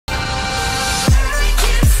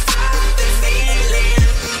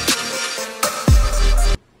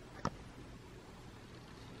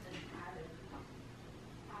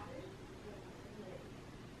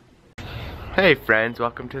Hey friends,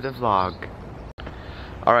 welcome to the vlog.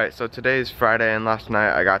 Alright, so today is Friday and last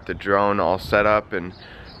night I got the drone all set up and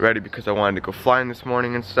ready because I wanted to go flying this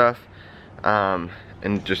morning and stuff. And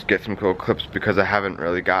just get some cool clips because I haven't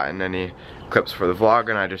really gotten any clips for the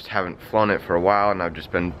vlog and I just haven't flown it for a while and I've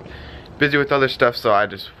just been busy with other stuff, so I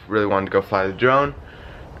just really wanted to go fly the drone.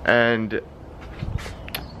 And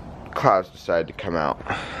clouds decided to come out.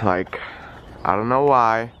 Like, I don't know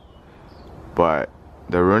why, but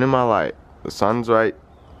they're ruining my light. The sun's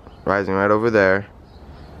rising right over there,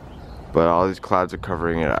 but all these clouds are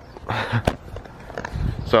covering it up.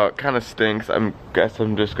 So it kind of stinks. I guess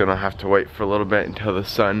I'm just gonna have to wait for a little bit until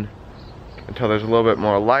there's a little bit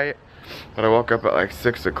more light. But I woke up at like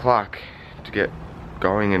 6 o'clock to get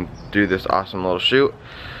going and do this awesome little shoot.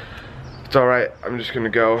 It's alright, I'm just gonna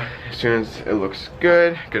go as soon as it looks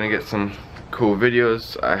good. Gonna get some cool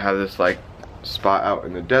videos. I have this like spot out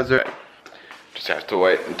in the desert. Just have to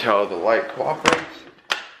wait until the light cooperates,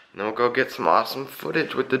 and then we'll go get some awesome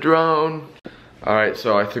footage with the drone. Alright,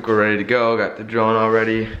 so I think we're ready to go. Got the drone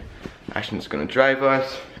already. Ashton's gonna drive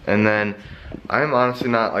us, and then I'm honestly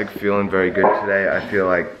not like feeling very good today. I feel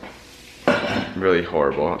like really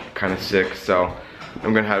horrible, kind of sick, so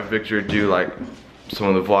I'm gonna have Victor do like some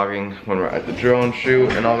of the vlogging when we're at the drone shoot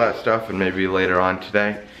and all that stuff, and maybe later on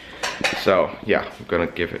today. So yeah, I'm gonna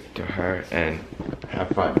give it to her and have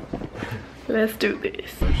fun. Let's do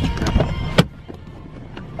this. I'm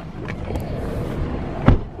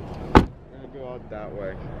gonna go out that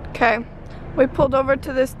way. Okay, we pulled over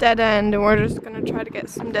to this dead end and we're just gonna try to get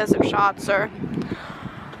some desert shots, or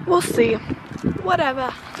we'll see.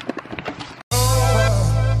 Whatever.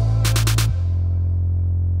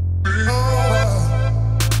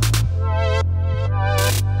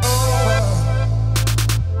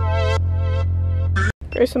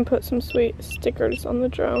 Grayson put some sweet stickers on the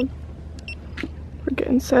drone. We're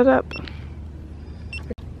getting set up.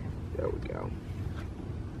 There we go.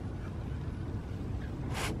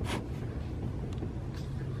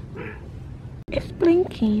 It's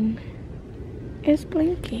blinking. It's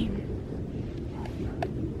blinking.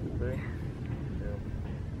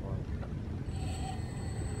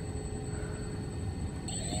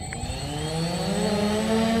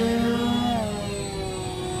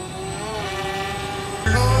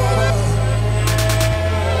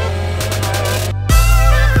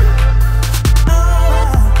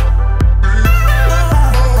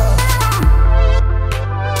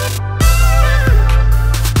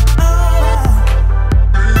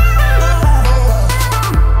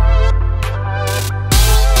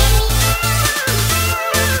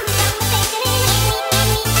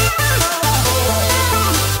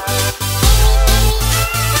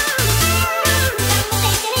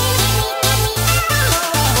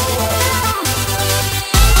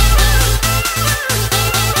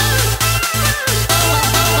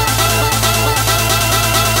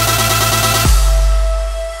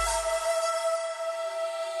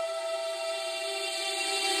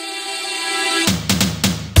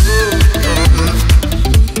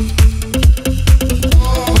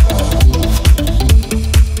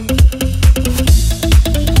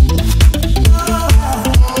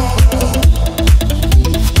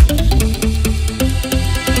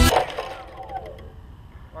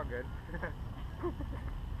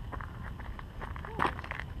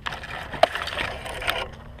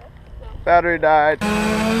 Battery died.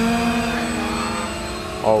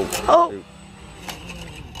 Oh. Oh.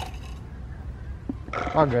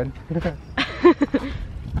 All good.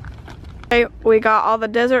 Okay, we got all the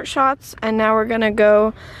desert shots and now we're gonna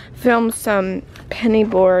go film some penny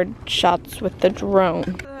board shots with the drone.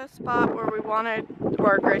 The spot where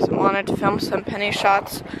Grayson wanted to film some penny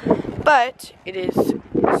shots, but it is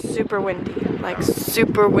super windy, like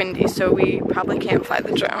super windy, so we probably can't fly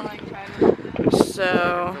the drone.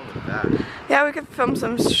 So yeah, we could film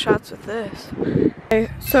some shots with this. Okay,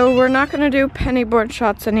 so we're not gonna do penny board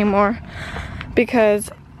shots anymore because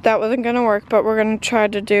that wasn't gonna work, but we're gonna try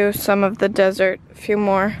to do some of the desert, a few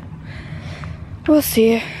more. We'll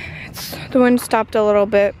see. The wind stopped a little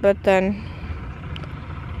bit, but then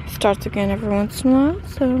it starts again every once in a while,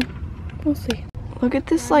 so we'll see. Look at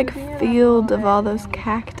this like field of all those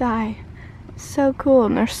cacti. So cool,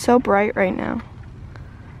 and they're so bright right now.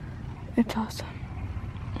 It's awesome.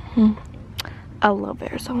 I love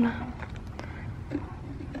Arizona.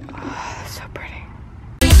 Oh, so pretty.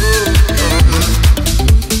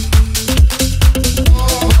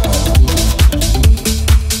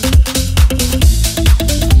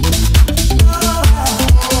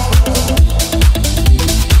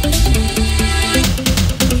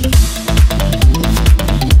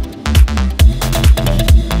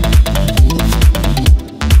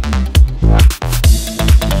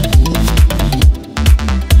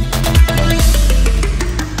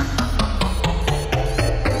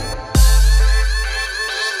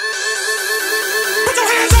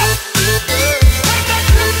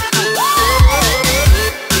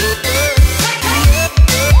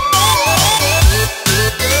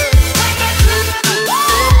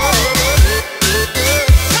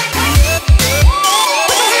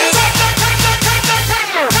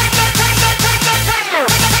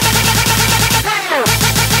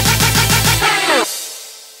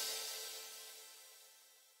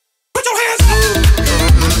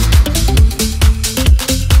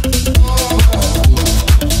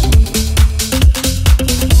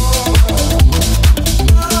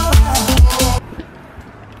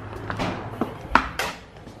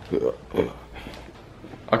 Okay,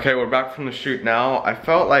 we're back from the shoot now. I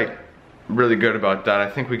felt like really good about that. I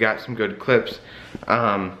think we got some good clips.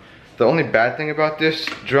 The only bad thing about this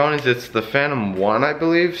drone is it's the Phantom 1, I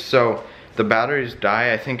believe, so the batteries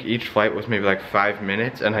die. I think each flight was maybe like 5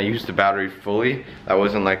 minutes, and I used the battery fully. That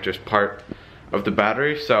wasn't like just part of the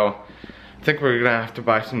battery, so I think we're gonna have to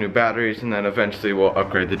buy some new batteries, and then eventually we'll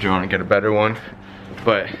upgrade the drone and get a better one.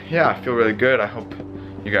 But yeah, I feel really good. I hope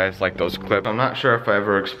you guys like those clips. I'm not sure if I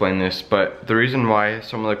ever explained this, but the reason why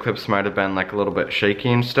some of the clips might have been like a little bit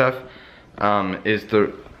shaky and stuff is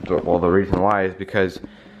the reason why is because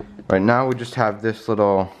right now we just have this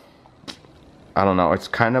little, I don't know, it's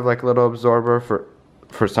kind of like a little absorber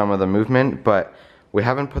for some of the movement, but we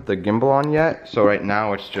haven't put the gimbal on yet, so right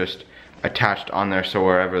now it's just attached on there, so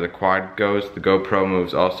wherever the quad goes, the GoPro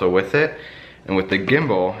moves also with it. And with the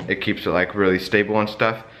gimbal, it keeps it like really stable and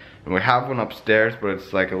stuff. And we have one upstairs, but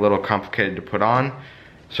it's like a little complicated to put on.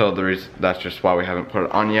 So that's just why we haven't put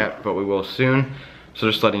it on yet, but we will soon.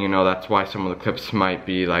 So just letting you know, that's why some of the clips might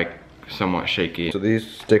be like somewhat shaky. So these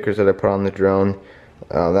stickers that I put on the drone,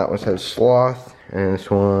 that one says Sloth, and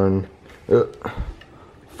this one,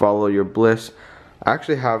 Follow Your Bliss. I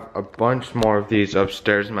actually have a bunch more of these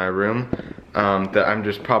upstairs in my room that I'm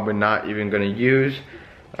just probably not even gonna use.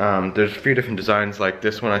 There's a few different designs, like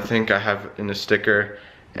this one I think I have in the sticker,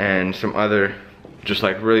 and some other just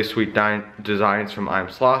like really sweet designs from I'm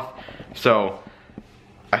Sloth. So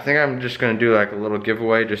I think I'm just gonna do like a little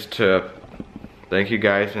giveaway just to thank you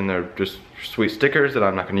guys, and they're just sweet stickers that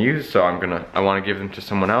I'm not gonna use, so I wanna give them to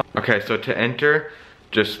someone else. Okay, so to enter,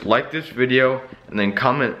 just like this video and then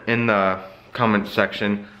comment in the comment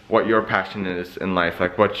section what your passion is in life,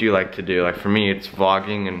 like what you like to do. Like for me, it's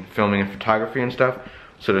vlogging and filming and photography and stuff.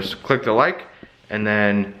 So just click the like and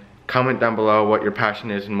then comment down below what your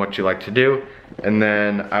passion is and what you like to do, and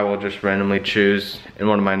then I will just randomly choose in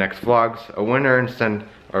one of my next vlogs a winner and send,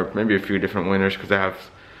 or maybe a few different winners because I have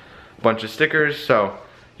a bunch of stickers. So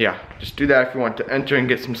yeah, just do that if you want to enter and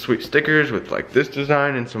get some sweet stickers with like this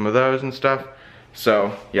design and some of those and stuff.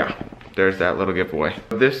 So yeah, there's that little giveaway.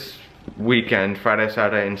 This weekend, Friday,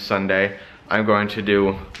 Saturday, and Sunday, I'm going to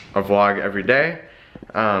do a vlog every day.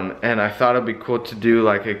 And I thought it'd be cool to do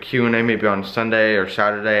like a Q&A maybe on Sunday or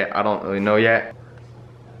Saturday. I don't really know yet.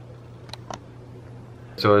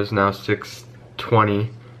 So it's now 6:20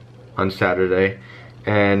 on Saturday,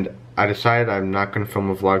 and I decided I'm not gonna film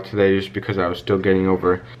a vlog today just because I was still getting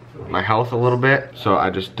over my health a little bit. So I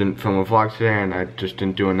just didn't film a vlog today, and I just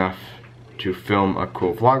didn't do enough to film a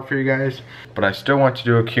cool vlog for you guys. But I still want to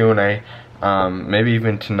do a Q&A. Maybe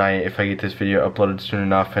even tonight if I get this video uploaded soon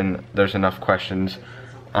enough and there's enough questions.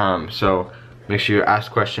 So make sure you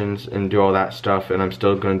ask questions and do all that stuff, and I'm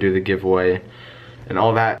still gonna do the giveaway and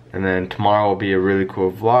all that. And then tomorrow will be a really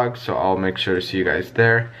cool vlog, so I'll make sure to see you guys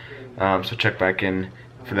there. So check back in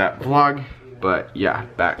for that vlog. But yeah,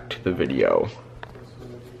 back to the video.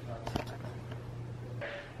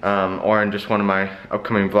 Or in just one of my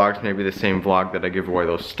upcoming vlogs, maybe the same vlog that I give away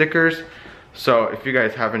those stickers. So if you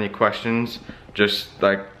guys have any questions, just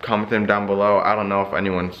like comment them down below. I don't know if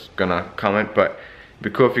anyone's gonna comment, but it'd be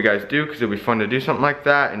cool if you guys do, because it'd be fun to do something like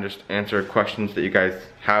that and just answer questions that you guys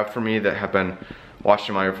have for me that have been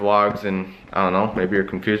watching my vlogs, and I don't know, maybe you're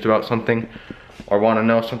confused about something or want to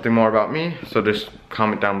know something more about me. So just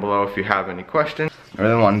comment down below if you have any questions. I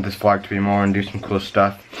really wanted this vlog to be more and do some cool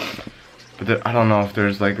stuff, but I don't know if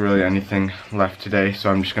there's like really anything left today,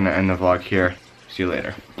 so I'm just gonna end the vlog here. See you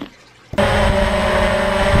later.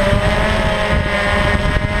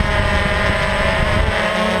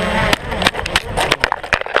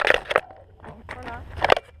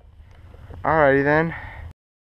 Alrighty then.